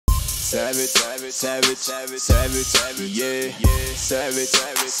Savage, savage, savage, savage, savage, savage, yeah. Savage,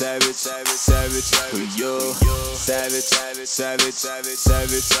 savage, savage, savage, savage, yo. Savage, savage, savage, savage,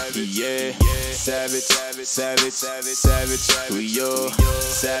 savage, savage, yeah. Savage, savage, savage, savage, savage, savage, yo.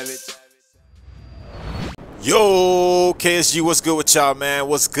 Savage. Yo, KSG, what's good with y'all, man?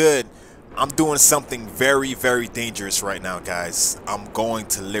 What's good? I'm doing something very, very dangerous right now, guys. I'm going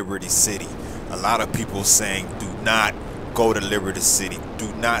to Liberty City. A lot of people saying do not go to Liberty City.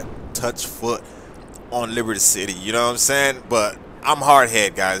 Do not touch foot on Liberty City. You know what I'm saying? But I'm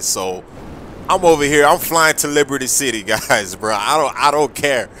hardhead, guys, so I'm over here. I'm flying to Liberty City, guys, bro. I don't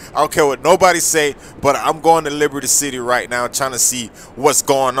care. I don't care what nobody say, but I'm going to Liberty City right now, trying to see what's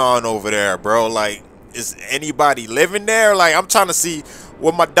going on over there, bro. Like, is anybody living there? Like, I'm trying to see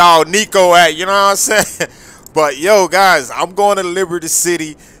where my dog Nico at, you know what I'm saying? But yo, guys, I'm going to Liberty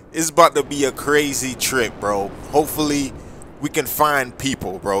City. It's about to be a crazy trip, bro. Hopefully we can find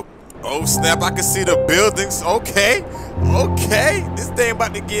people, bro. Oh snap, I can see the buildings. Okay, this thing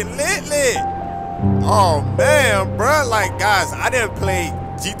about to get lit. Oh man, bro. Like, guys, I didn't play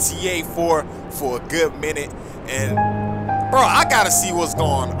GTA 4 for a good minute, and bro, I gotta see what's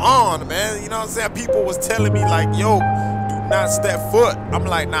going on, man. You know what I'm saying? People was telling me like, yo, do not step foot. I'm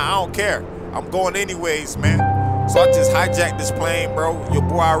like, nah, I don't care. I'm going anyways, man. So I just hijacked this plane, bro. Your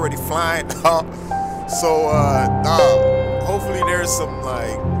boy already flying. So hopefully there's some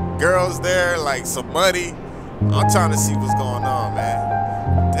like girls there, like some money. I'm trying to see what's going on,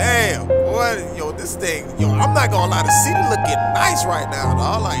 man. Damn, what? Yo, this thing, yo, I'm not gonna lie, the city looking nice right now,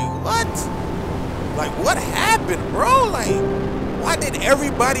 dog. Like, what? Like, what happened, bro? Like, why did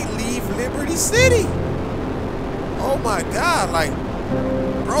everybody leave Liberty City? Oh my God, like,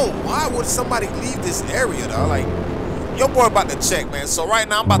 bro, why would somebody leave this area, though? Like, your boy about to check, man. So right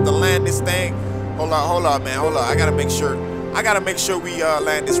now I'm about to land this thing. Hold on, man. Hold on. I gotta make sure we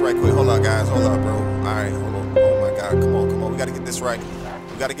land this right quick. Hold on, guys. Hold on, bro. All right, hold on. Oh my God, come on. We gotta get this right.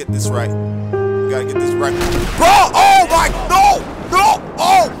 We gotta get this right. Bro, oh my, no,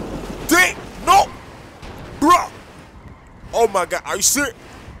 oh, dang, no, bro. Oh my God, are you serious?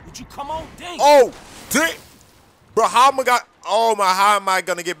 Would you come on, dang? Oh, dang, bro. How am I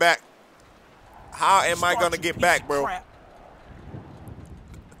gonna get back? How am I gonna get back, bro?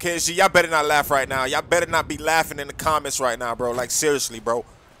 KSG, y'all better not laugh right now. Y'all better not be laughing in the comments right now, bro. Like, seriously, bro.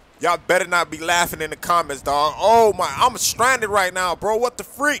 Y'all better not be laughing in the comments, dog. Oh my, I'm stranded right now, bro. What the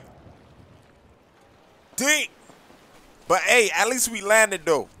freak? Dang. But hey, at least we landed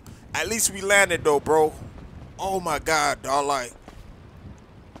though. Bro. Oh my God, dog. Like,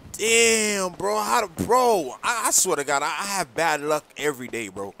 damn, bro. I swear to God, I have bad luck every day,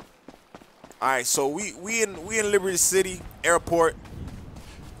 bro. All right, so we in Liberty City Airport.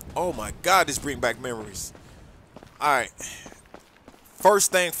 Oh my God, this brings back memories. All right, first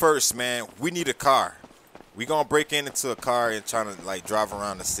thing first, man. We need a car. We gonna break into a car and trying to like drive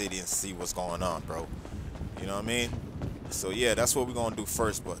around the city and see what's going on, bro. You know what I mean? So yeah, that's what we're gonna do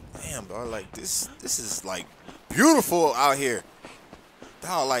first. But damn, bro, like this is like beautiful out here.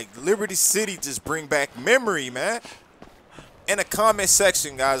 Dog, like Liberty City just bring back memory, man. In the comment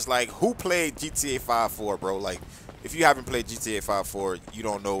section, guys, like, who played GTA 5-4, bro? Like, if you haven't played GTA 5-4, you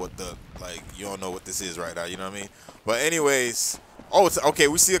don't know what this is right now. You know what I mean? But anyways, oh, okay.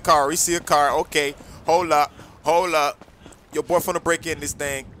 We see a car. Okay, hold up. Your boy finna break in this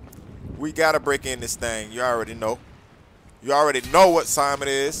thing. We gotta break in this thing. You already know. You already know what time it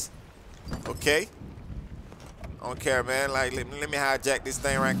is. Okay. I don't care, man. Like, let me hijack this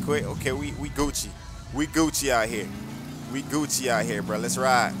thing right quick. Okay, we Gucci. We Gucci out here. Bro. Let's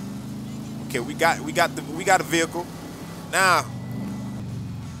ride. Okay, we got a vehicle. Now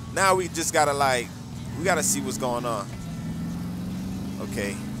we just gotta we gotta see what's going on.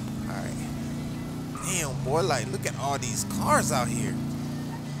 Okay. All right. Damn, boy, like, look at all these cars out here.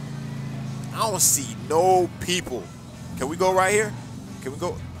 I don't see no people. Can we go right here? Can we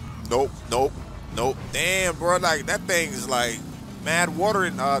go? Nope. Damn, bro, like, that thing is like mad water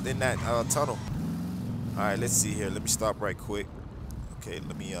in that tunnel. All right, let's see here. Let me stop right quick. Okay,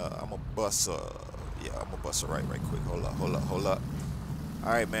 let me I'm gonna bust it right quick. Hold up.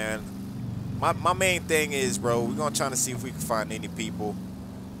 All right, man. My main thing is, bro, we're gonna try to see if we can find any people,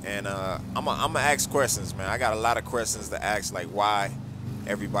 and I'm gonna ask questions, man. I got a lot of questions to ask, like why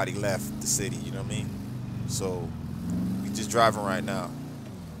everybody left the city. You know what I mean? So we just driving right now.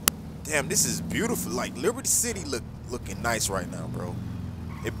 Damn, this is beautiful. Like, Liberty City looking nice right now, bro.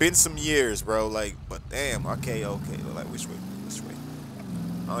 It been some years, bro. Like, but damn. Okay. Like, which way?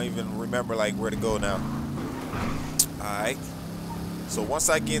 I don't even remember like where to go now. All right. So once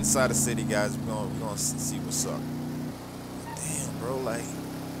I get inside the city, guys, we're gonna see what's up. Damn, bro, like,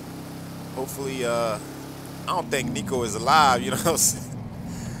 Hopefully, I don't think Nico is alive, you know what I'm saying?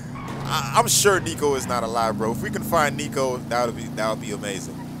 I'm sure Nico is not alive, bro. If we can find Nico, that would be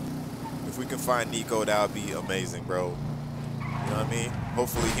amazing. If we can find Nico, that would be amazing, bro. You know what I mean?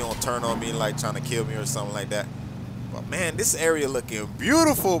 Hopefully he don't turn on me like trying to kill me or something like that. But man, this area looking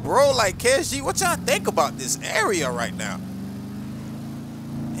beautiful, bro. Like, KSG, what y'all think about this area right now?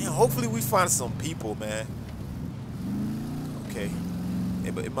 Man, hopefully we find some people, man. Okay.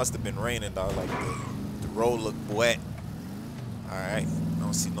 It must have been raining, dog. Like the road looked wet. All right. I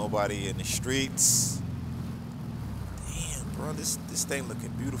don't see nobody in the streets. Damn, bro. This thing looking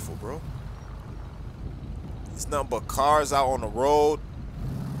beautiful, bro. There's nothing but cars out on the road.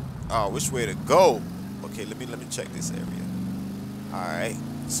 Oh, which way to go? Okay, let me check this area. All right.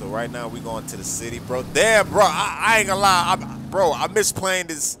 So right now we going to the city, bro. Damn, bro. I ain't gonna lie, bro. I miss playing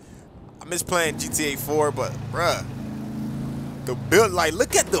GTA 4, but bruh, the build, like,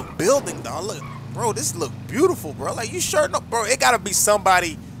 look at the building, dog. Look, bro, this look beautiful, bro. Like, you sure know, bro? It gotta be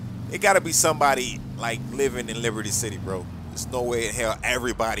somebody. It gotta be somebody like living in Liberty City, bro. There's no way in hell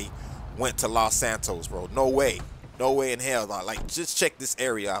everybody went to Los Santos, bro. No way. No way in hell, dog. Like, just check this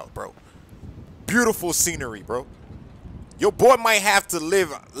area out, bro. Beautiful scenery, bro. Your boy might have to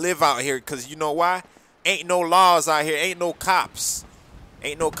live out here, because you know why? Ain't no laws out here. Ain't no cops.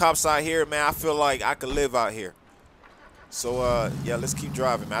 Ain't no cops out here, man. I feel like I could live out here. So, yeah, let's keep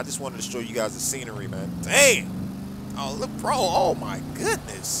driving, man. I just wanted to show you guys the scenery, man. Dang. Oh, look, bro. Oh, my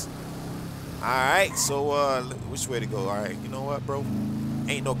goodness. All right. So, which way to go? All right. You know what, bro?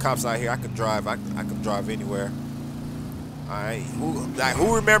 Ain't no cops out here. I can drive. I can drive anywhere. All right.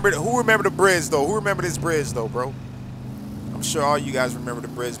 Who remember the bridge, though? Who remember this bridge, though, bro? I'm sure all you guys remember the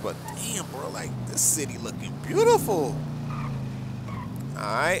bridge, but damn, bro, like, this city looking beautiful. All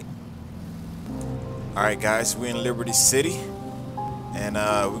right. All right, guys, we're in Liberty City, and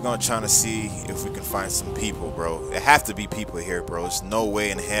we're gonna try to see if we can find some people, bro. There have to be people here, bro. There's no way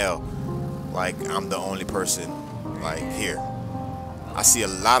in hell, like, I'm the only person, like, here. I see a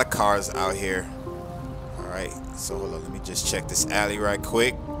lot of cars out here. All right, so hold on, let me just check this alley right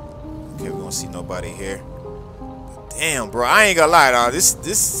quick. Okay, we don't see nobody here. But damn, bro, I ain't gonna lie, dog.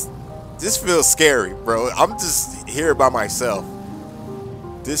 This feels scary, bro. I'm just here by myself.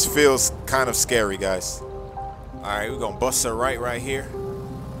 This feels kind of scary, guys. All right, we're gonna bust a right here.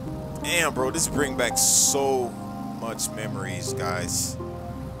 Damn, bro, this bring back so much memories, guys.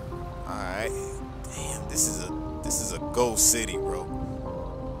 All right, damn, this is a ghost city, bro.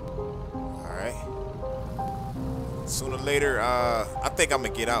 All right. Sooner or later, I think I'm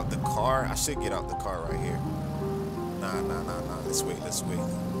gonna get out the car. I should get out the car right here. Nah. Let's wait, cause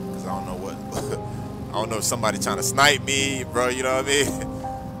I don't know what. I don't know if somebody trying to snipe me, bro. You know what I mean?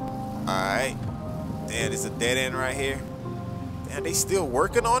 Alright. Damn, there's a dead end right here. Damn, they still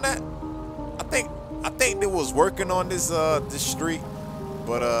working on that? I think they was working on this street,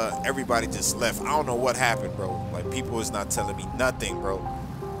 but everybody just left. I don't know what happened, bro. Like, people is not telling me nothing, bro.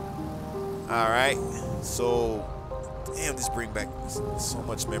 Alright. So, damn, this bring back so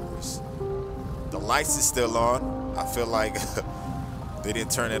much memories. The lights is still on. I feel like they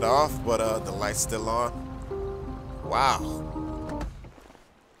didn't turn it off, but the light's still on. Wow.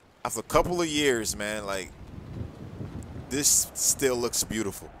 After a couple of years, man, like, this still looks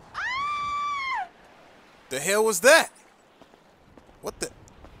beautiful. The hell was that? What the?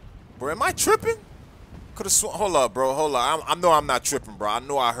 Bro, am I tripping? Could have sworn. Hold up, bro. Hold up. I know I'm not tripping, bro. I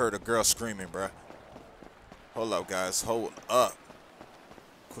know I heard a girl screaming, bro. Hold up, guys. Hold up.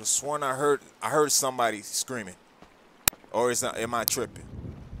 Could have sworn I heard somebody screaming. Or am I tripping?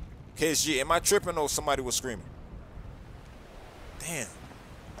 KSG, am I tripping or somebody was screaming? Damn.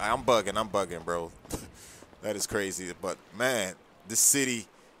 I'm bugging, bro. That is crazy. But, man, this city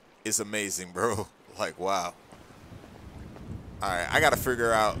is amazing, bro. Like, wow. All right, I got to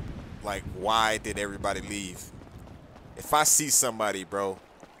figure out, like, why did everybody leave? If I see somebody, bro,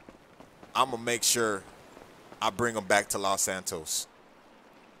 I'm going to make sure I bring them back to Los Santos.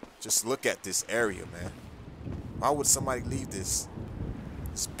 Just look at this area, man. Why would somebody leave this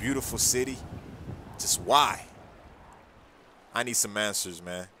beautiful city? Just why? I need some answers,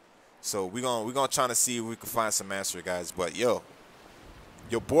 man. So we're gonna try to see if we can find some answers, guys. But yo,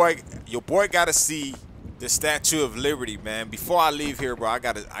 your boy gotta see the Statue of Liberty, man. Before I leave here, bro, I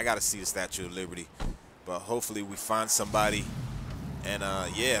gotta see the Statue of Liberty. But hopefully we find somebody. And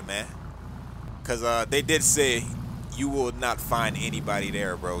yeah, man. Cause they did say you will not find anybody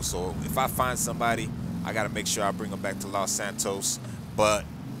there, bro. So if I find somebody, I gotta make sure I bring them back to Los Santos. But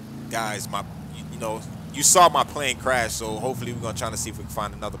guys, you know. You saw my plane crash, so hopefully we're going to try to see if we can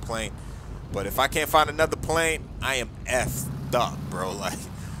find another plane. But if I can't find another plane, I am effed up, bro. Like,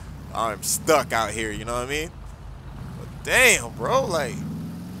 I'm stuck out here, you know what I mean? But damn, bro, like,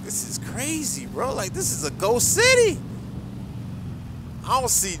 this is crazy, bro. Like, this is a ghost city. I don't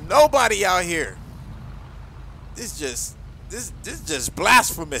see nobody out here. This just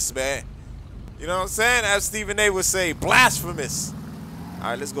blasphemous, man. You know what I'm saying? As Stephen A would say, blasphemous. All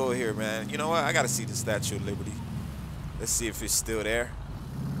right, let's go here, man. You know what? I gotta see the Statue of Liberty. Let's see if it's still there.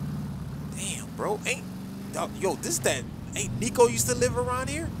 Damn, bro. Ain't Nico used to live around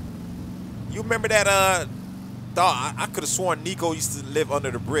here? You remember that dog? I could have sworn Nico used to live under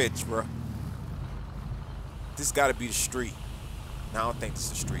the bridge, bro. This gotta be the street. No, I don't think this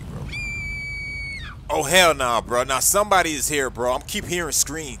is the street, bro. Oh, hell nah, bro. Now somebody is here, bro. I'm keep hearing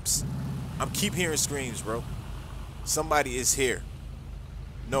screams. Bro. Somebody is here.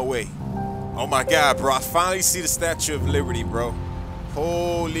 No way. Oh my God, bro. I finally see the Statue of Liberty, bro.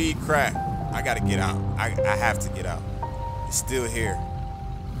 Holy crap. I gotta get out. I have to get out. It's still here.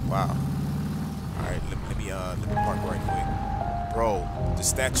 Wow. Alright, let me park right quick. Bro, the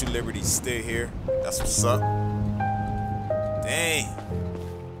Statue of Liberty is still here. That's what's up. Dang.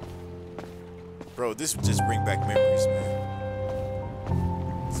 Bro, this would just bring back memories, man.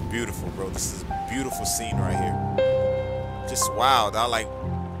 It's beautiful, bro. This is a beautiful scene right here. Just wild. Alright,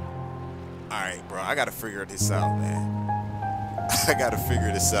 bro. I gotta figure this out, man. I gotta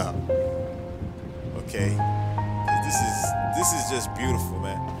figure this out. Okay? This is just beautiful,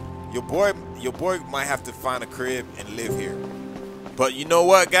 man. Your boy might have to find a crib and live here. But you know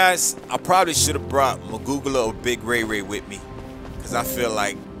what, guys? I probably should have brought Magugula or Big Ray Ray with me. Cause I feel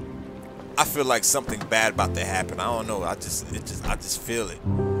like something bad about to happen. I don't know. I just feel it.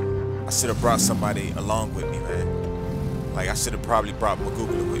 I should have brought somebody along with me, man. Like I should have probably brought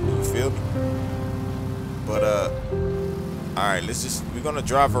Magugula with me. You feel me? But all right. We're gonna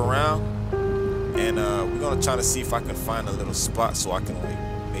drive around, and we're gonna try to see if I can find a little spot so I can like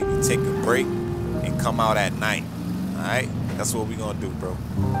maybe take a break and come out at night. All right. That's what we're gonna do, bro.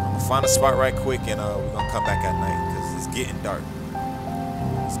 I'm gonna find a spot right quick, and we're gonna come back at night because it's getting dark.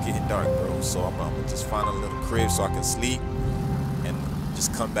 It's getting dark, bro. So I'm gonna just find a little crib so I can sleep and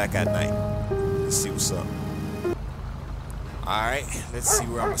just come back at night. Let's see what's up. Alright, let's see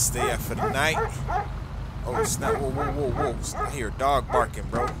where I'm gonna stay at for the night. Oh snap, whoa. I hear a dog barking,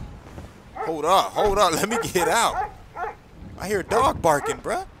 bro. Hold up, let me get out. I hear a dog barking,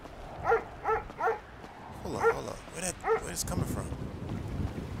 bro. Hold up. Where it's coming from?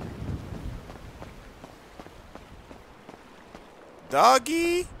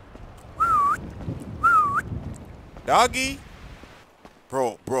 Doggy? Doggy?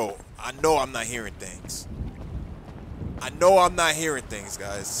 Bro, I know I'm not hearing things.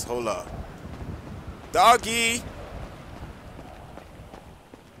 Guys. Hold up. Doggy!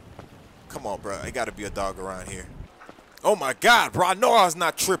 Come on, bro. It gotta be a dog around here. Oh my God, bro. I know I was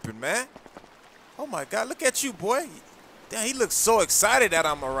not tripping, man. Oh my God, look at you, boy. Damn, he looks so excited that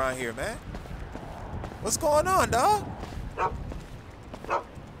I'm around here, man. What's going on, dog?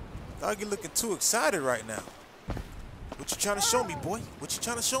 Dog, you looking too excited right now. What you trying to show me, boy?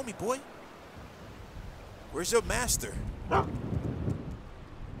 Where's your master? Oh,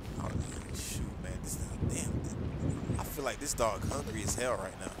 shoot, man. Damn. I feel like this dog hungry as hell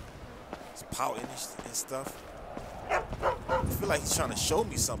right now. He's pouting and stuff. I feel like he's trying to show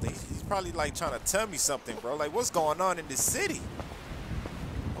me something. He's probably like trying to tell me something, bro. Like, what's going on in this city?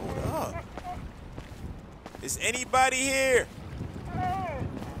 Hold up. Is anybody here?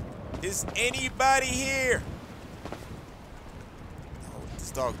 Is anybody here? Oh,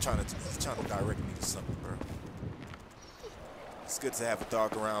 this dog he's trying to direct me to something, bro. It's good to have a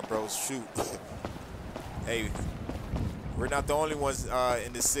dog around, bro. Shoot. Hey, we're not the only ones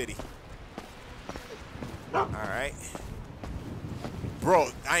in this city. All right.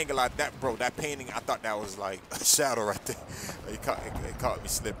 Bro, I ain't gonna lie, that painting, I thought that was like a shadow right there. It caught me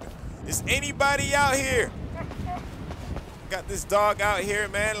slipping. Is anybody out here? Got this dog out here,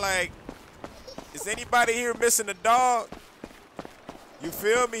 man. Like, is anybody here missing a dog? You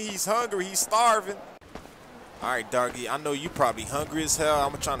feel me? He's hungry. He's starving. All right, doggy. I know you probably hungry as hell.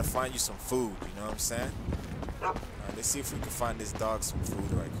 I'm trying to find you some food. You know what I'm saying? All right, let's see if we can find this dog some food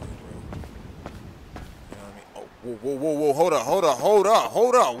right quick, bro. You know what I mean? Oh, whoa. Hold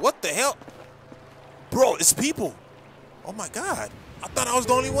up. What the hell? Bro, it's people. Oh, my God. I thought I was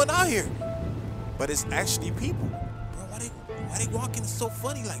the only one out here. But it's actually people. Why they walking so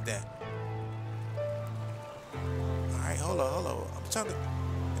funny like that? All right, hold on. I'm trying to.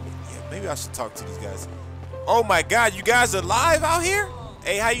 Maybe I should talk to these guys. Oh my God, you guys are live out here?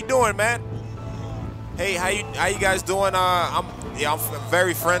 Hey, how you doing, man? Hey, how you guys doing? I'm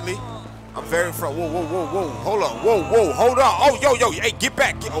very friendly. I'm very in front. Whoa, whoa, whoa, whoa. Hold on. Whoa, whoa. Hold on. Oh, yo, yo. Hey, get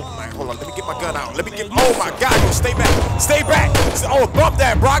back. Oh, my. Hold on. Let me get my gun out. Let me get. Oh, my God. Yo, stay back. Stay back. Oh, bump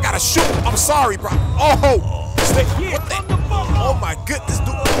that, bro. I got to shoot. I'm sorry, bro. Oh, stay. What the? Oh, my goodness, dude.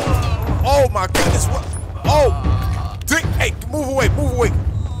 Oh, my goodness. What? Oh. Drink. Hey, move away. Move away.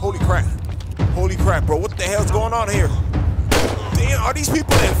 Holy crap. Holy crap, bro. What the hell's going on here? Damn, are these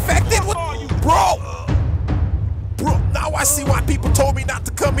people infected? What? Bro. Bro, now I see why people told me not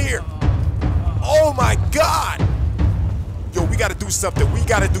to come here. Oh my God! Yo, we gotta do something. We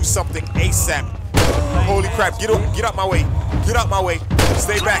gotta do something ASAP. Holy crap! Get out my way! Get out my way!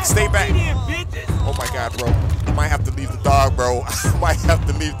 Stay back! Stay back! Oh my God, bro! I might have to leave the dog, bro. I might have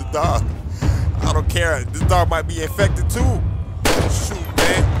to leave the dog. I don't care. This dog might be infected too. Shoot,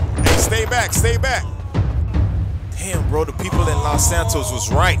 man! Hey, stay back! Stay back! Damn, bro. The people in Los Santos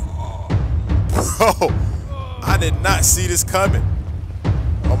was right, bro. I did not see this coming.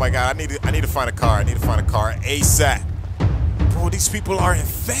 Oh my God, I need to find a car. I need to find a car ASAP. Bro, these people are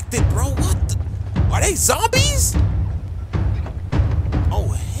infected, bro. What the? Are they zombies? Oh,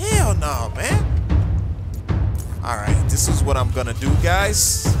 hell no, man. All right, this is what I'm gonna do,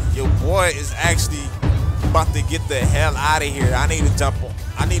 guys. Your boy is actually about to get the hell out of here. I need to jump on.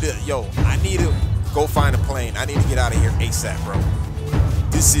 I need to go find a plane. I need to get out of here ASAP, bro.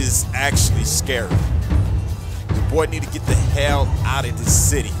 This is actually scary. Boy, need to get the hell out of this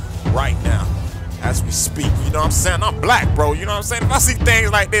city right now as we speak. You know what I'm saying? I'm black, bro. You know what I'm saying? If I see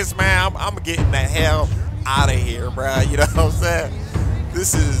things like this, man, I'm getting the hell out of here, bro. You know what I'm saying?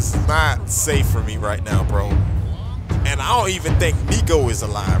 This is not safe for me right now, bro. And I don't even think Nico is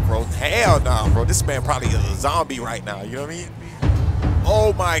alive, bro. Hell no, bro. This man probably is a zombie right now. You know what I mean?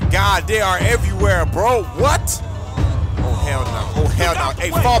 Oh, my God. They are everywhere, bro. What? Oh, hell no. Oh, hell no.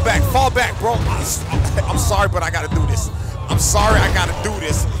 Hey, fall back, bro. I'm sorry, but I gotta do this. I'm sorry, I gotta do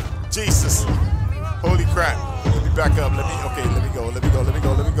this. Jesus. Holy crap. Let me back up. Let me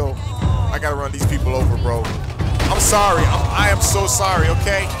go. I gotta run these people over, bro. I'm sorry. I am so sorry,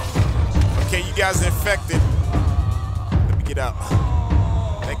 okay? Okay, you guys are infected. Let me get out.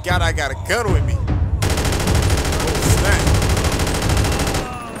 Thank God I got a gun with me. Oh, snap.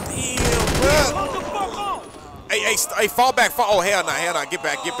 Damn, bro. Hey, fall back. Oh, hell no. Get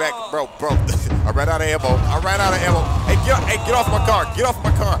back, bro. I ran out of ammo. Hey, get off my car. Get off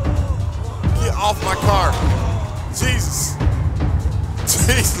my car. Jesus,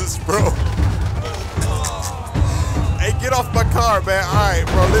 bro. Hey, get off my car, man. All right,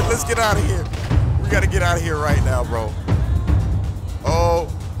 bro. Let's get out of here. We got to get out of here right now, bro. Oh,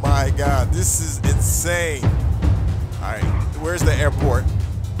 my God. This is insane. All right, where's the airport?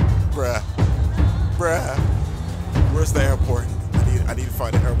 Bruh. Where's the airport? I need to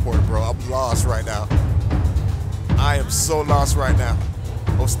find the airport, bro. I'm lost right now. I am so lost right now.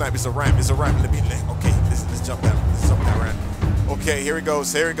 Oh snap! It's a ramp. Okay, let's jump down. Let's jump that ramp. Okay, here it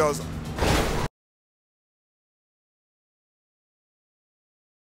goes.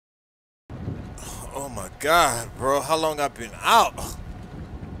 Oh my God, bro! How long I've been out?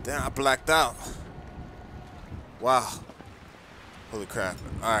 Damn, I blacked out. Wow. Holy crap!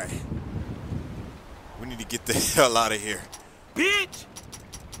 All right. We need to get the hell out of here. Bitch!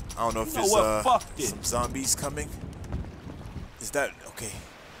 I don't know if it's some zombies coming. Is that okay?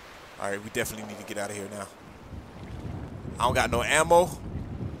 All right, we definitely need to get out of here now. I don't got no ammo,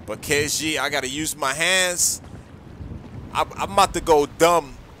 but KSG, I gotta use my hands. I'm about to go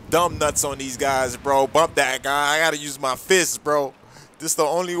dumb nuts on these guys, bro. Bump that guy. I gotta use my fists, bro. This is the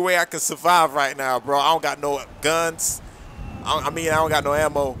only way I can survive right now, bro. I don't got no guns. I don't got no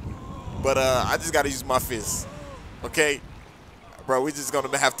ammo. But I just gotta use my fists, okay? Bro, we just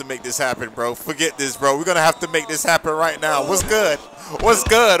gonna have to make this happen, bro. Forget this, bro. We're gonna have to make this happen right now. What's good? What's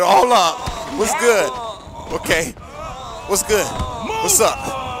good? Hold up. What's good? Okay. What's good? What's up?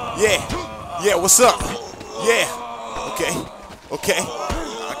 Yeah, what's up? Yeah. Okay.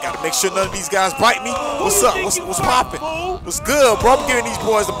 I gotta make sure none of these guys bite me. What's up? What's poppin'? What's good, bro? I'm giving these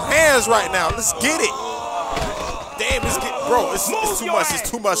boys some hands right now. Let's get it. Damn, bro, it's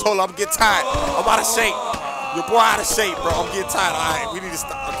too much. Hold on, I'm getting tired. I'm out of shape. Your boy out of shape, bro. I'm getting tired. All right, we need to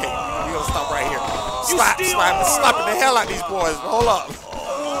stop. Okay, we're gonna stop right here. Slapping the hell out of these boys. Hold up.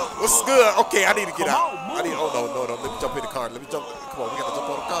 What's good? Okay, I need to get out. Oh no. Let me jump in the car. Come on, we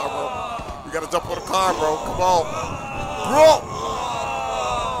gotta jump on the car, bro. Come on, bro.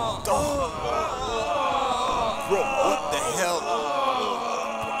 Bro, what the hell?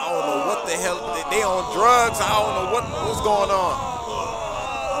 I don't know what the hell. They on drugs. I don't know what's going on.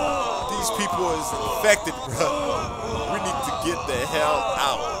 These people is infected, bro. We need to get the hell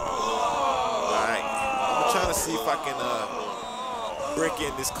out. All right. I'm trying to see if I can break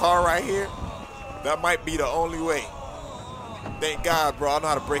in this car right here. That might be the only way. Thank God, bro. I know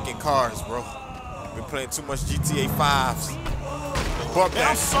how to break in cars, bro. Been playing too much GTA 5s. Bump that.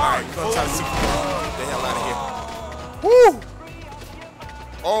 I'm sorry. We're gonna try to see. Get the hell out of here. Woo!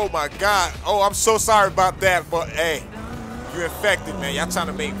 Oh my God. Oh, I'm so sorry about that, but hey, you're infected, man. Y'all trying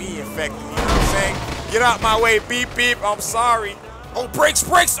to make me infected. You know what I'm saying? Get out my way, beep beep. I'm sorry. Oh, brakes,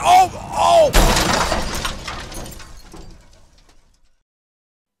 brakes. Oh.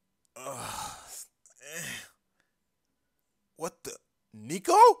 What the?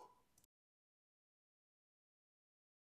 Nico?